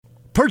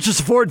Purchase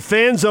a Ford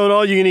Fan Zone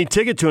all-you-can-eat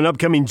ticket to an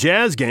upcoming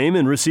Jazz game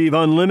and receive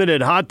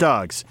unlimited hot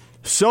dogs,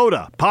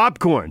 soda,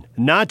 popcorn,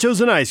 nachos,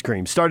 and ice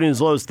cream, starting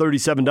as low as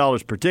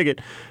 $37 per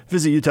ticket.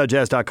 Visit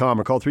UtahJazz.com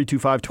or call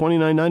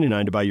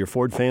 325-2999 to buy your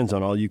Ford Fan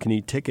Zone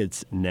all-you-can-eat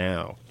tickets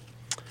now.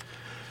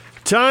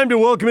 Time to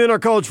welcome in our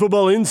college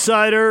football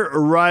insider,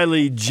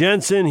 Riley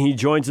Jensen. He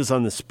joins us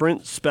on the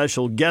Sprint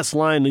special guest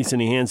line. Lease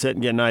any handset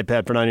and get an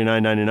iPad for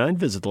 $99.99.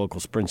 Visit the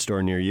local Sprint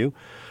store near you.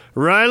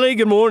 Riley,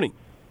 good morning.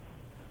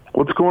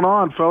 What's going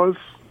on, fellas?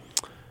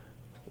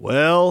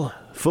 Well,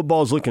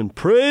 football's looking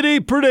pretty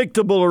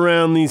predictable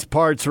around these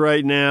parts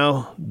right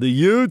now. The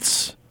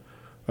Utes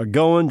are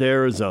going to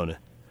Arizona.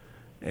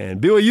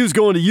 And BYU's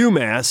going to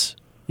UMass.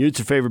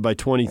 Utes are favored by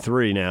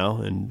 23 now,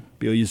 and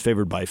BYU's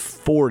favored by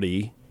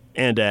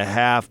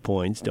 40.5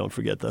 points. Don't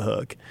forget the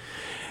hook.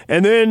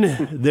 And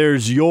then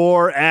there's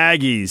your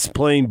Aggies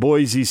playing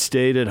Boise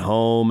State at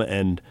home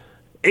and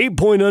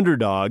 8-point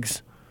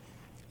underdogs.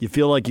 You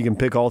feel like you can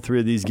pick all three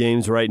of these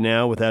games right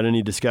now without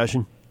any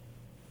discussion?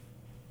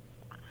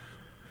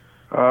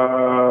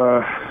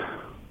 Probably.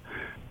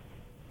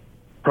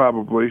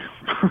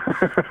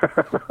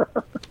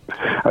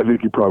 I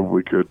think you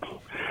probably could.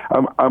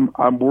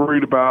 I'm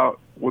worried about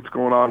what's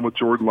going on with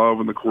Jordan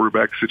Love and the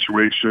quarterback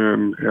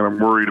situation, and I'm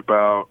worried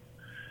about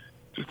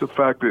just the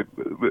fact that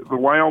the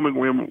Wyoming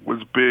win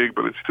was big,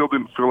 but it still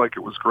didn't feel like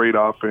it was great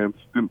offense.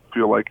 Didn't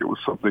feel like it was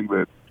something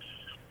that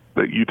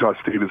Utah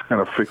State has kind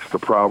of fixed the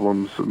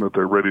problems and that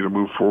they're ready to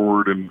move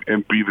forward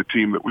and be the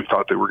team that we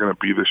thought they were going to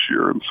be this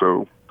year. And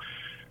so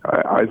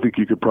I think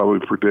you could probably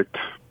predict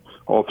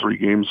all three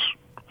games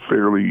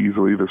fairly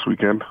easily this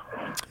weekend.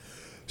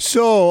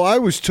 So I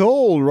was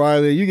told,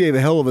 Riley, you gave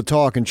a hell of a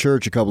talk in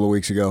church a couple of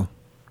weeks ago.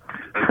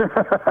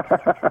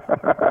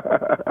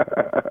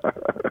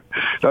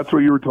 That's what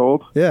you were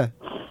told? Yeah.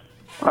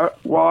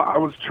 Well, I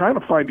was trying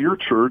to find your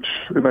church,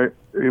 and I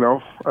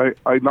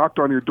knocked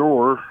on your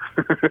door,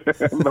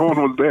 and no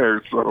one was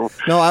there. So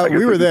no,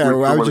 we were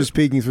there. I was just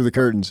peeking through the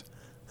curtains.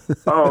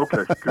 Oh,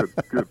 okay,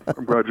 good.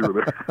 I'm glad you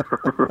were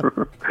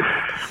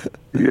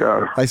there.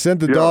 Yeah. I sent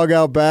the dog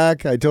out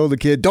back. I told the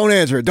kid, "Don't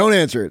answer it. Don't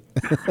answer it."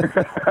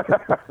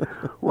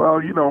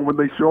 Well, when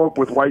they show up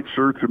with white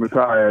shirts and a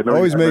tie, I know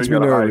always makes me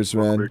nervous,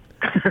 man.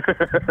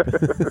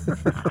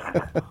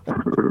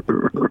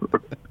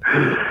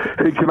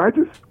 Hey, can I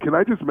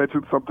just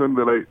mention something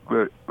that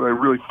I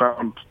really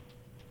found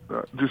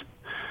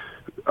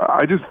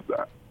I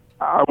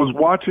was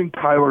watching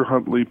Tyler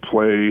Huntley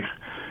play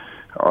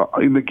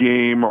in the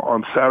game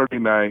on Saturday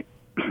night,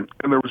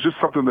 and there was just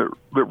something that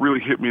really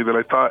hit me that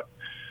I thought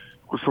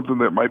was something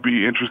that might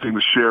be interesting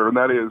to share, and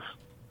that is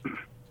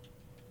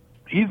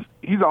he's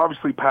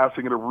obviously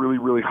passing at a really,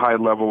 really high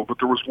level, but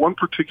there was one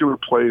particular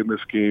play in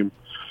this game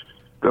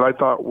that I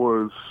thought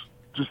was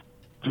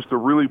just a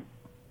really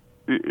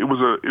it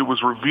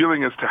was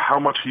revealing as to how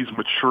much he's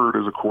matured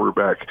as a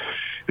quarterback.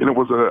 And I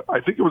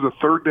think it was a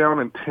 3rd down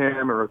and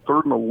 10 or a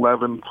 3rd and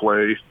 11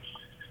 play.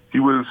 He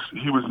was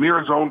near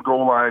his own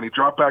goal line. He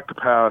dropped back to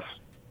pass.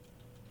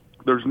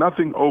 There's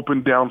nothing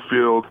open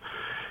downfield.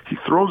 He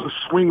throws a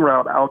swing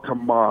route out to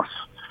Moss,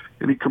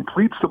 and he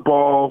completes the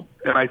ball,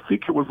 and I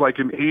think it was like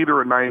an 8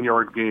 or a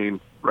 9-yard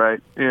gain,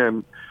 right?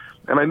 And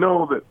I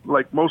know that,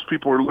 like, most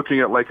people are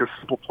looking at, like, a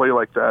simple play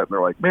like that, and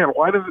they're like, man,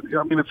 why does it –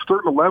 I mean, it's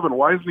 3rd and 11.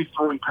 Why isn't he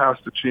throwing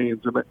past the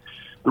chains? And the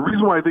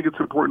reason why I think it's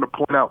important to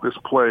point out this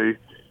play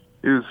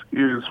is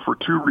for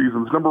two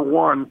reasons. Number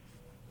one,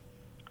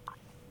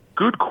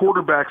 good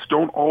quarterbacks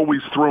don't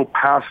always throw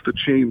past the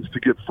chains to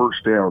get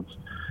first downs.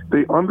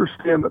 They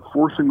understand that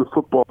forcing the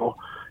football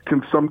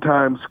can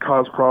sometimes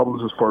cause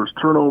problems as far as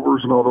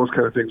turnovers and all those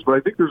kind of things. But I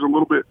think there's a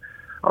little bit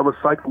of a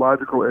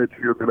psychological edge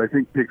here that I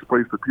think takes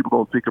place that people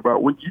don't think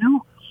about. When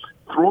you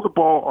throw the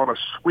ball on a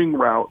swing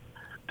route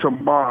to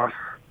Moss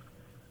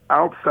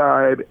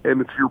outside and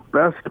it's your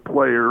best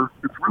player,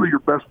 it's really your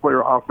best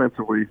player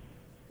offensively,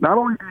 not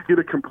only do you get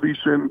a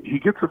completion, he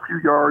gets a few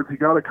yards, he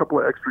got a couple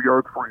of extra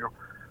yards for you,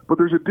 but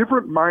there's a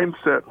different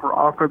mindset for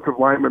offensive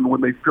linemen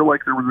when they feel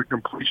like there was a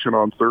completion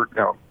on 3rd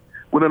down.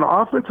 When an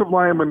offensive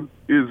lineman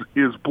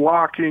is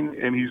blocking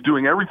and he's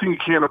doing everything he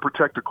can to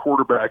protect a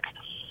quarterback,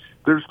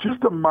 there's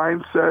just a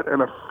mindset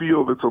and a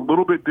feel that's a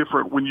little bit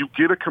different when you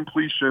get a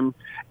completion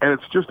and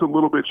it's just a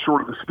little bit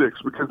short of the sticks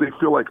because they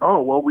feel like,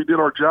 oh, well, we did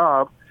our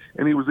job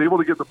and he was able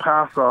to get the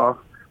pass off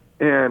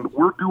and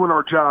we're doing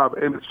our job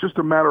and it's just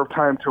a matter of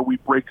time till we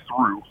break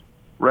through,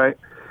 right?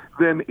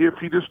 Then if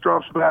he just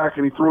drops back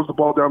and he throws the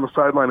ball down the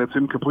sideline, it's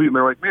incomplete, and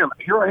they're like, man,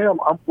 here I am.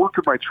 I'm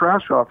working my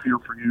trash off here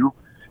for you,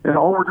 and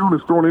all we're doing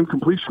is throwing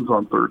incompletions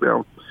on 3rd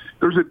down.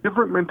 There's a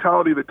different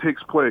mentality that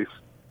takes place.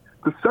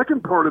 The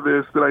second part of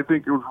this that I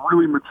think it was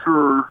really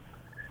mature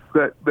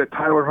that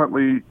Tyler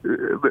Huntley,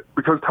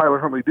 because Tyler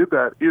Huntley did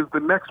that, is the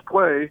next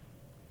play,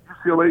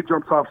 UCLA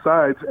jumps off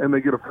sides and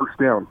they get a first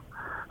down.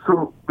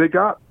 So they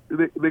got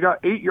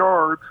 8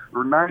 yards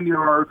or 9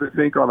 yards, I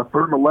think, on a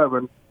 3rd and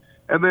 11,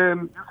 and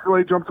then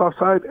UCLA jumps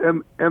offside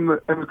and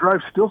the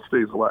drive still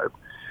stays alive.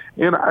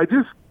 And I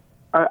just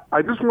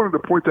wanted to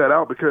point that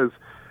out because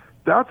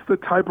that's the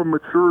type of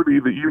maturity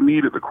that you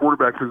need at the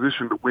quarterback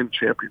position to win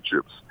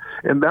championships.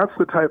 And that's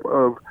the type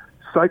of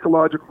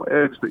psychological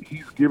edge that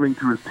he's giving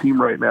to his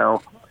team right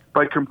now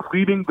by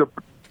completing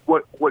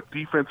what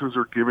defenses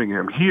are giving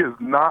him. He is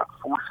not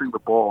forcing the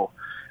ball.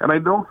 And I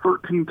know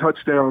 13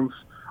 touchdowns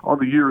on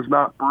the year is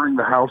not burning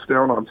the house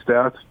down on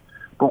stats,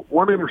 but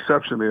one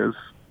interception is.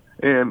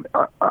 And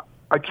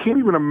I can't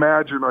even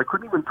imagine, I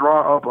couldn't even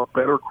draw up a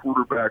better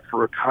quarterback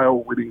for a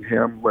Kyle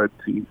Whittingham-led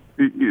team.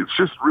 It's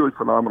just really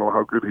phenomenal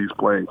how good he's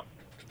playing.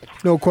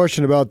 No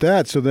question about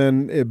that. So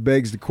then it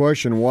begs the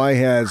question, why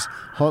has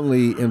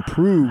Huntley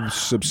improved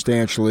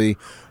substantially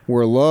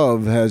where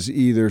Love has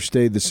either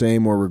stayed the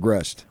same or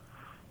regressed?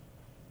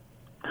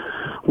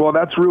 Well,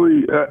 that's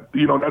really,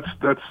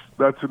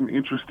 that's an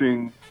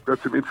interesting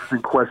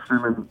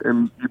question,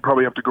 and you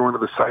probably have to go into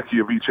the psyche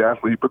of each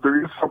athlete. But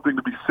there is something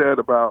to be said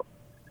about,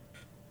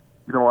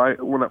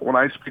 when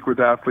I speak with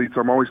athletes,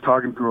 I'm always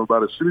talking to them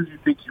about as soon as you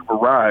think you've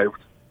arrived,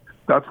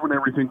 that's when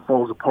everything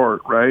falls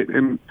apart, right?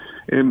 And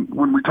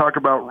when we talk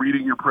about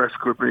reading your press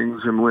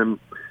clippings and when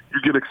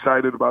you get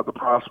excited about the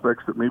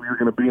prospects that maybe you're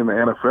going to be in the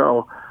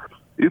NFL,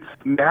 it's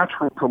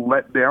natural to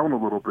let down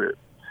a little bit.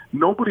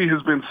 Nobody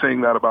has been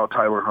saying that about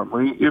Tyler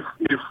Huntley. If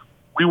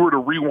we were to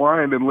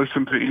rewind and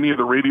listen to any of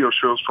the radio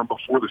shows from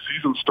before the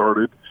season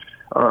started,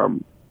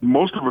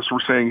 most of us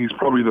were saying he's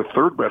probably the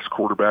third best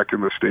quarterback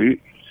in the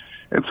state.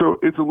 And so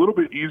it's a little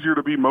bit easier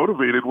to be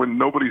motivated when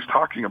nobody's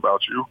talking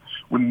about you,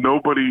 when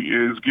nobody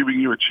is giving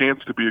you a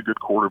chance to be a good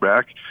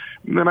quarterback.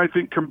 And then I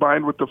think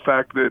combined with the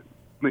fact that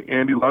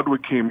Andy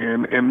Ludwig came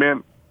in, and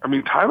man, I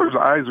mean, Tyler's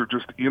eyes are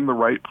just in the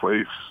right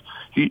place.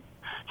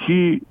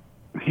 He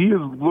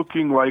is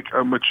looking like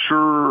a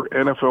mature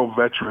NFL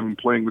veteran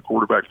playing the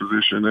quarterback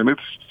position, and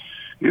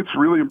it's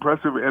really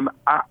impressive. And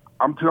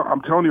I'm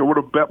telling you, I would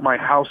have bet my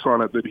house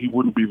on it that he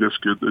wouldn't be this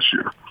good this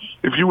year.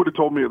 If you would have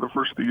told me at the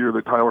first of the year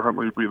that Tyler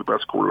Huntley would be the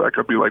best quarterback,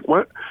 I'd be like,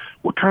 what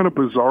kind of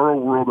bizarro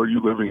world are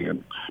you living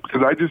in?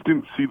 Because I just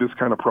didn't see this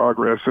kind of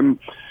progress. And,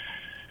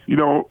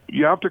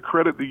 you have to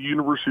credit the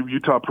University of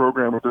Utah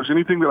program. If there's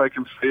anything that I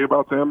can say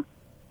about them,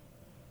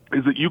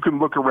 is that you can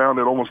look around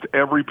at almost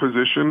every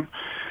position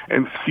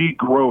and see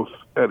growth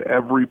at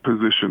every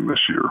position this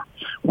year,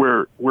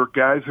 where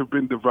guys have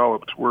been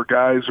developed, where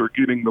guys are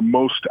getting the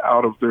most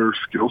out of their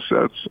skill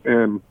sets.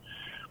 And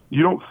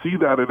you don't see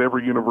that at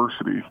every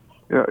university,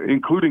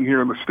 including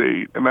here in the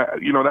state. And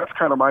that's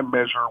kind of my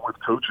measure with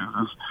coaches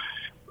is,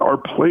 are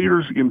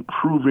players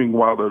improving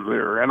while they're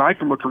there? And I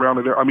can look around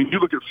at it. I mean, you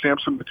look at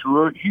Samson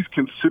Matua, he's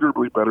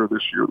considerably better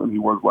this year than he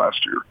was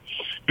last year.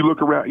 You look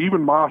around,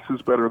 even Moss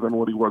is better than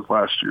what he was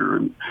last year.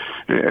 And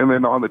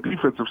then on the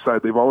defensive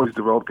side, they've always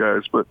developed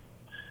guys. But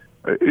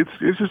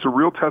it's just a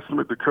real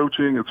testament to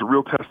coaching. It's a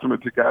real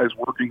testament to guys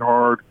working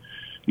hard.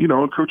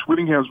 And Coach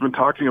Whittingham's been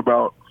talking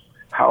about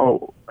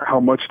how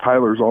much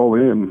Tyler's all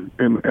in.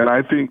 And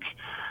I think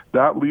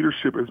that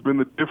leadership has been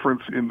the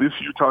difference in this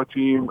Utah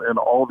team and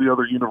all the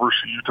other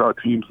University of Utah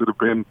teams that have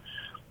been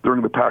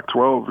during the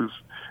Pac-12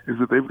 is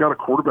that they've got a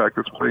quarterback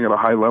that's playing at a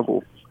high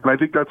level. And I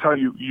think that's how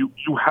you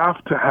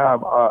have to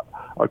have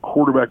a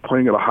quarterback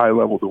playing at a high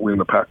level to win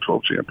the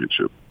Pac-12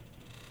 championship.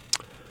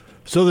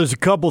 So there's a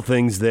couple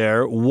things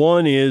there.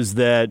 One is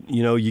that,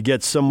 you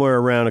get somewhere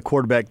around, a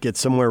quarterback gets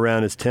somewhere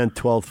around his 10th,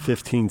 12th,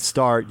 15th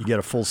start. You get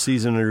a full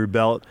season under your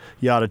belt,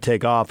 you ought to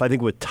take off. I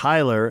think with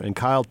Tyler, and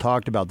Kyle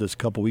talked about this a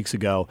couple weeks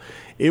ago,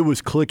 it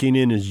was clicking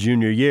in his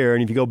junior year.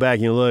 And if you go back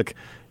and you look,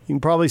 you can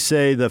probably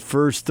say the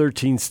first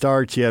 13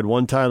 starts, you had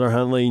one Tyler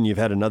Huntley, and you've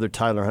had another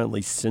Tyler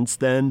Huntley since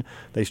then.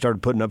 They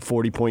started putting up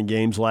 40-point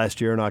games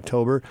last year in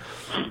October.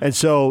 And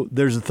so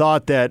there's a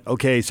thought that,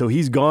 okay, so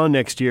he's gone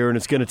next year, and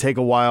it's going to take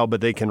a while,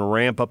 but they can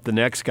ramp up the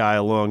next guy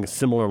along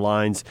similar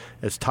lines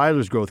as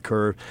Tyler's growth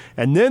curve.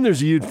 And then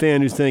there's a Ute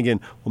fan who's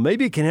thinking, well,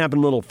 maybe it can happen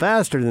a little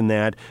faster than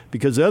that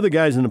because the other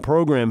guys in the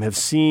program have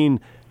seen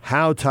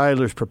how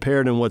Tyler's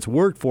prepared and what's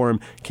worked for him.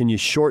 Can you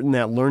shorten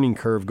that learning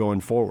curve going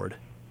forward?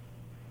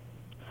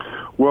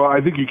 Well,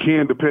 I think you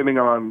can, depending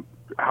on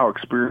how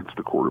experienced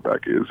the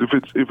quarterback is.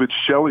 If it's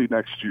Shelley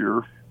next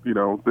year,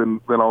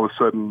 then all of a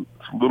sudden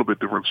it's a little bit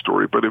different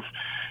story. But if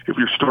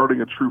you're starting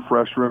a true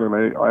freshman,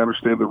 and I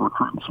understand they're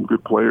recruiting some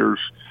good players,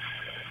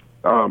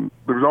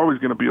 there's always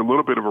going to be a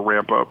little bit of a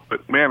ramp up.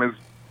 But man,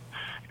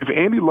 if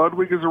Andy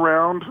Ludwig is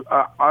around,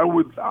 I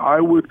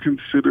would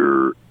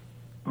consider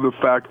the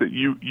fact that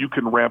you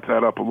can ramp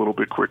that up a little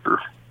bit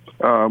quicker.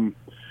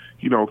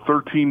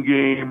 13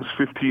 games,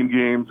 15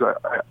 games.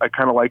 I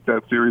kind of like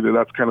that theory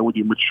that's kind of when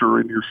you mature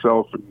in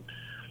yourself and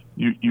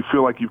you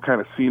feel like you've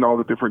kind of seen all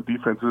the different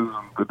defenses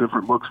and the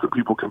different looks that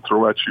people can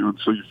throw at you, and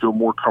so you feel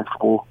more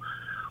comfortable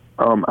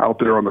out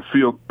there on the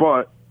field.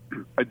 But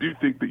I do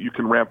think that you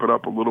can ramp it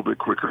up a little bit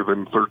quicker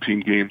than 13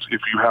 games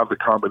if you have the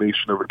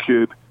combination of a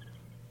kid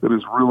that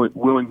is really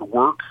willing to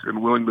work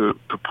and willing to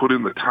put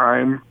in the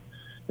time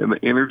and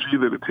the energy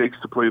that it takes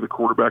to play the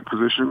quarterback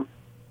position.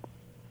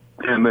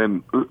 And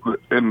then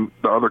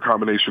the other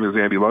combination is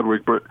Andy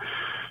Ludwig. But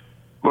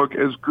look,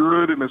 as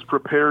good and as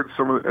prepared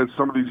some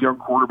of these young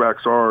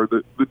quarterbacks are,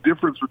 the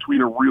difference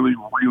between a really,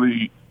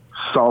 really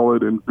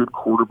solid and good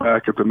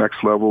quarterback at the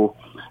next level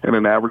and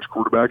an average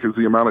quarterback is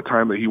the amount of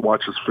time that he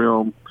watches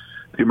film,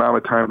 the amount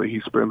of time that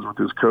he spends with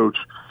his coach.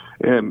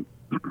 And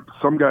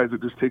some guys,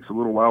 it just takes a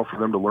little while for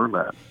them to learn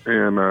that.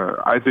 And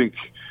I think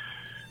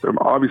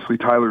obviously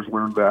Tyler's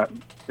learned that.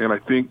 And I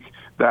think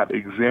that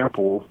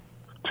example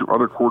to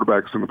other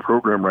quarterbacks in the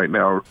program right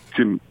now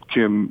can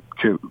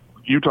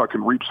Utah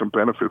can reap some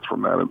benefits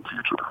from that in the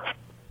future.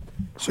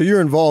 So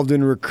you're involved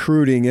in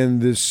recruiting,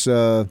 and this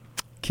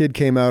kid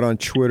came out on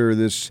Twitter,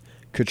 this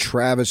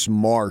Travis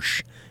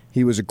Marsh.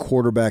 He was a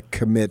quarterback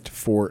commit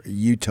for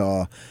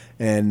Utah,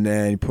 and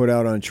he put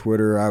out on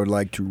Twitter, I would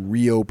like to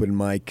reopen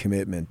my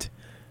commitment.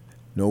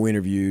 No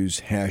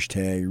interviews,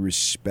 hashtag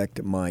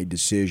respect my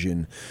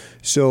decision.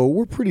 So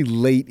we're pretty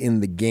late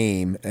in the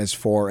game as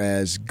far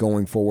as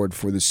going forward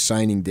for the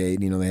signing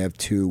date. You know, they have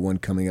two, one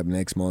coming up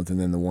next month and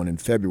then the one in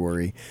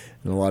February.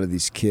 And a lot of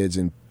these kids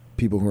and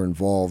people who are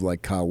involved,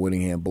 like Kyle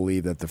Whittingham,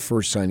 believe that the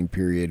first signing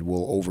period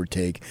will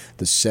overtake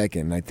the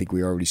second. I think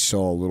we already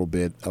saw a little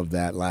bit of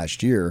that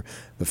last year.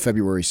 The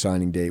February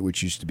signing date,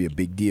 which used to be a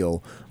big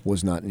deal,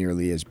 was not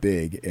nearly as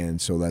big,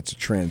 and so that's a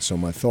trend. So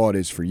my thought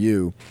is for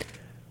you,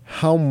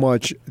 how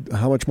much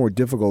more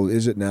difficult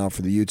is it now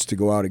for the Utes to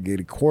go out and get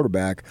a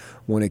quarterback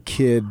when a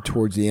kid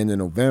towards the end of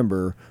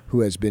November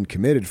who has been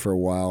committed for a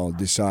while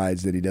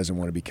decides that he doesn't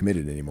want to be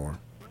committed anymore?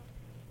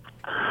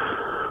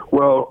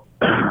 Well,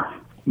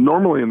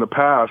 normally in the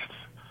past,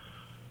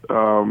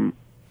 I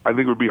think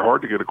it would be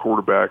hard to get a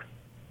quarterback,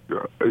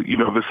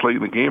 this late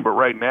in the game. But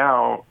right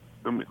now,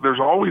 there's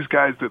always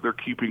guys that they're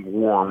keeping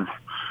warm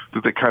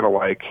that they kind of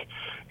like.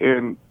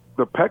 And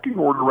the pecking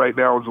order right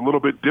now is a little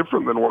bit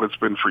different than what it's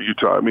been for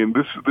Utah. I mean,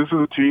 this is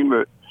a team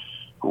that,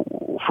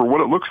 for what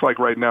it looks like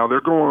right now,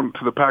 they're going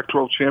to the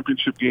Pac-12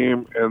 championship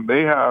game, and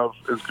they have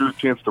as good a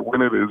chance to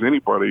win it as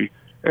anybody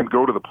and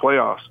go to the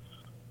playoffs.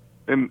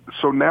 And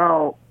so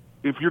now,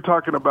 if you're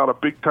talking about a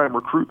big-time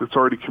recruit that's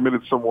already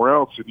committed somewhere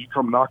else and you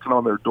come knocking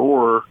on their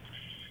door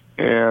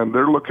and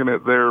they're looking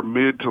at their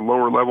mid to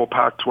lower-level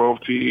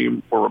Pac-12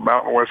 team or a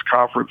Mountain West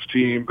Conference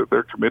team that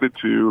they're committed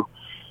to,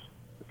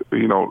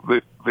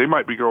 they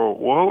might be going,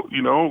 well,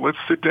 let's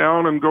sit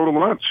down and go to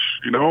lunch.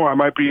 I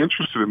might be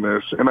interested in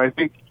this. And I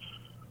think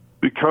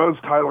because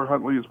Tyler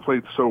Huntley has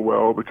played so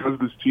well, because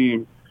this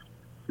team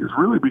is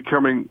really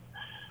becoming,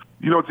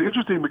 it's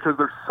interesting because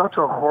they're such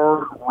a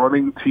hard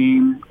running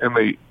team and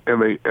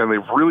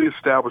they've really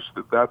established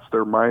that that's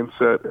their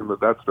mindset and that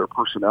that's their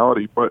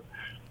personality. But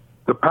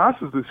the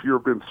passes this year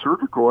have been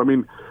surgical. I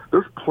mean,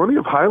 there's plenty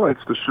of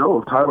highlights to show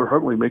of Tyler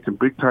Huntley making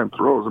big time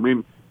throws. I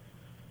mean,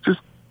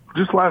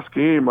 just last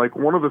game, like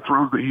one of the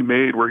throws that he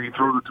made where he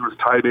throws it to his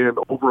tight end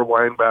over a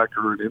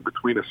linebacker and in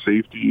between a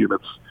safety, and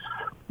it's,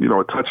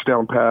 a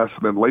touchdown pass.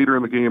 And then later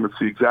in the game, it's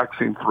the exact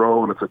same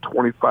throw, and it's a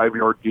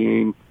 25-yard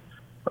gain.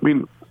 I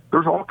mean,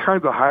 there's all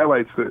kinds of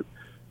highlights that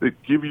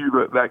give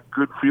you that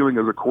good feeling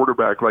as a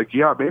quarterback. Like,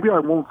 yeah, maybe I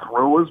won't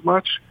throw as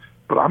much,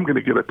 but I'm going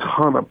to get a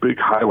ton of big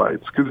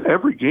highlights. Because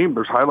every game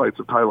there's highlights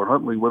of Tyler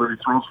Huntley, whether he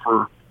throws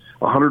for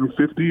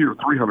 150 or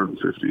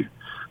 350.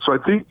 So I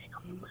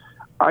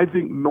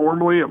think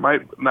normally it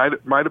might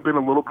have been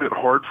a little bit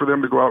hard for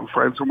them to go out and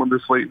find someone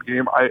this late in the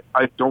game.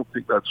 I don't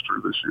think that's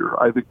true this year.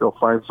 I think they'll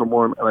find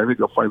someone, and I think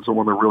they'll find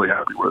someone they're really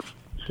happy with.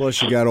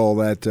 Plus, you got all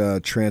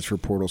that transfer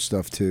portal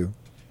stuff too.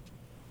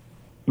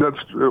 That's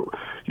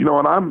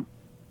and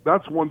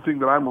that's one thing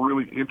that I'm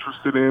really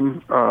interested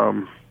in.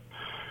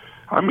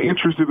 I'm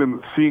interested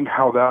in seeing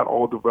how that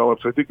all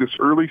develops. I think this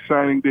early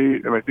signing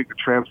date, and I think the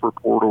transfer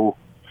portal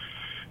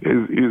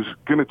is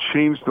going to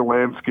change the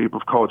landscape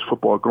of college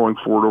football going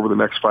forward over the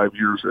next 5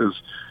 years as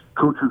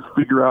coaches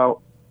figure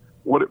out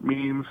what it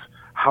means,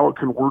 how it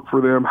can work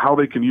for them, how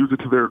they can use it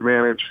to their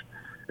advantage,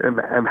 and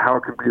how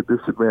it can be a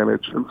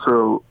disadvantage. And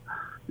so,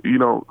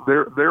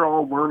 they're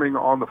all learning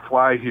on the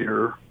fly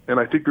here. And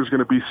I think there's going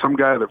to be some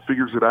guy that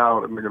figures it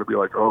out, and they're going to be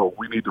like, oh,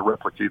 we need to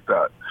replicate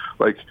that.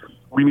 Like,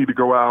 we need to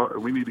go out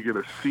and we need to get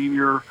a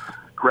senior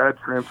grad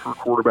transfer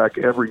quarterback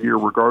every year,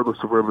 regardless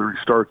of whether he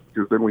starts,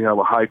 because then we have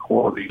a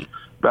high-quality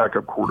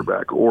backup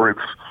quarterback. Or it's,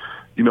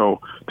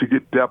 to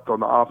get depth on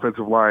the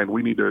offensive line,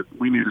 we need to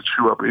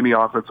chew up any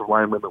offensive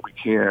lineman that we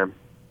can.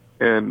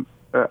 And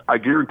I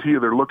guarantee you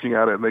they're looking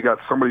at it, and they got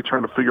somebody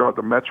trying to figure out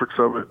the metrics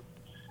of it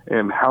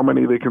and how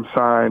many they can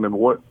sign and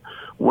what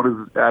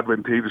is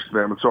advantageous to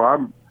them. And so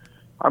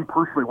I'm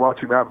personally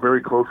watching that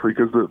very closely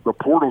because the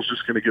portal's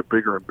just going to get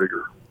bigger and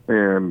bigger.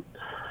 And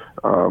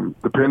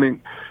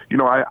depending,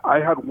 I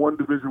had one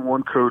Division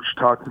I coach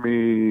talk to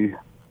me,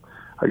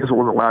 I guess it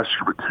wasn't last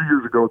year, but 2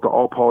 years ago at the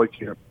All-Poly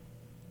camp.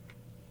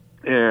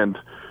 And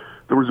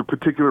there was a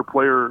particular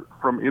player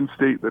from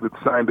in-state that had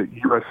signed at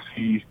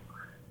USC,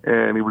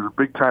 and he was a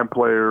big-time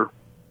player,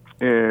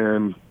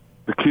 and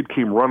the kid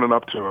came running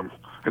up to him.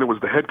 And it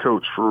was the head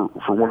coach for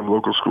one of the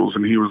local schools,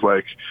 and he was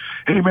like,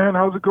 hey, man,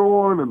 how's it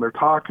going? And they're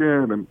talking,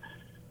 and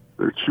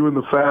they're chewing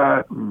the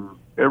fat, and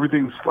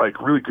everything's,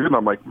 like, really good. And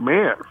I'm like,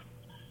 man.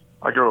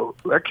 I go,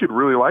 that kid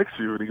really likes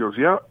you. And he goes,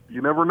 yeah,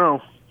 you never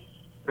know.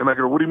 And I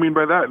go, what do you mean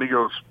by that? And he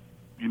goes,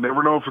 you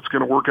never know if it's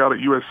going to work out at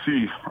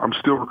USC. I'm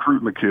still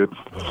recruiting the kid.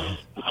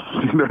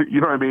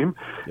 You know what I mean?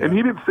 Yeah. And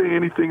he didn't say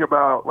anything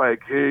about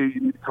like, hey, you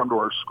need to come to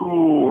our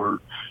school, or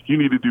you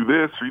need to do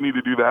this, or you need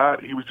to do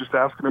that. He was just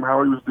asking him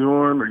how he was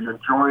doing. Are you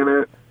enjoying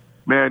it?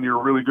 Man, you're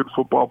a really good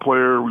football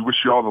player. We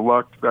wish you all the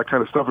luck, that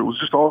kind of stuff. It was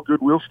just all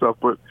goodwill stuff,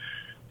 but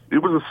it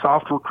was a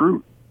soft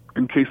recruit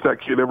in case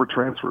that kid ever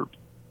transferred,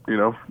 you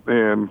know?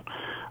 And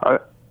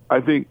I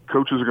think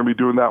coaches are going to be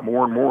doing that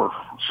more and more.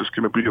 It's just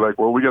going to be like,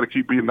 well, we got to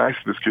keep being nice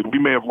to this kid. We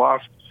may have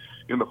lost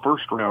in the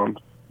first round.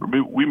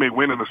 We may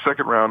win in the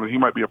second round, and he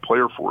might be a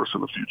player for us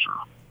in the future.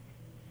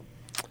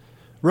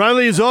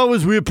 Riley, as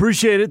always, we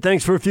appreciate it.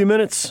 Thanks for a few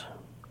minutes.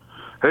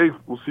 Hey,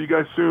 we'll see you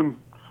guys soon.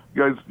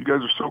 You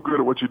guys are so good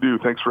at what you do.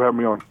 Thanks for having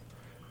me on.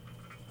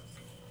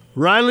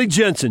 Riley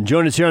Jensen,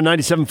 join us here on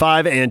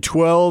 97.5 and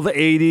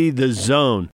 1280 The Zone.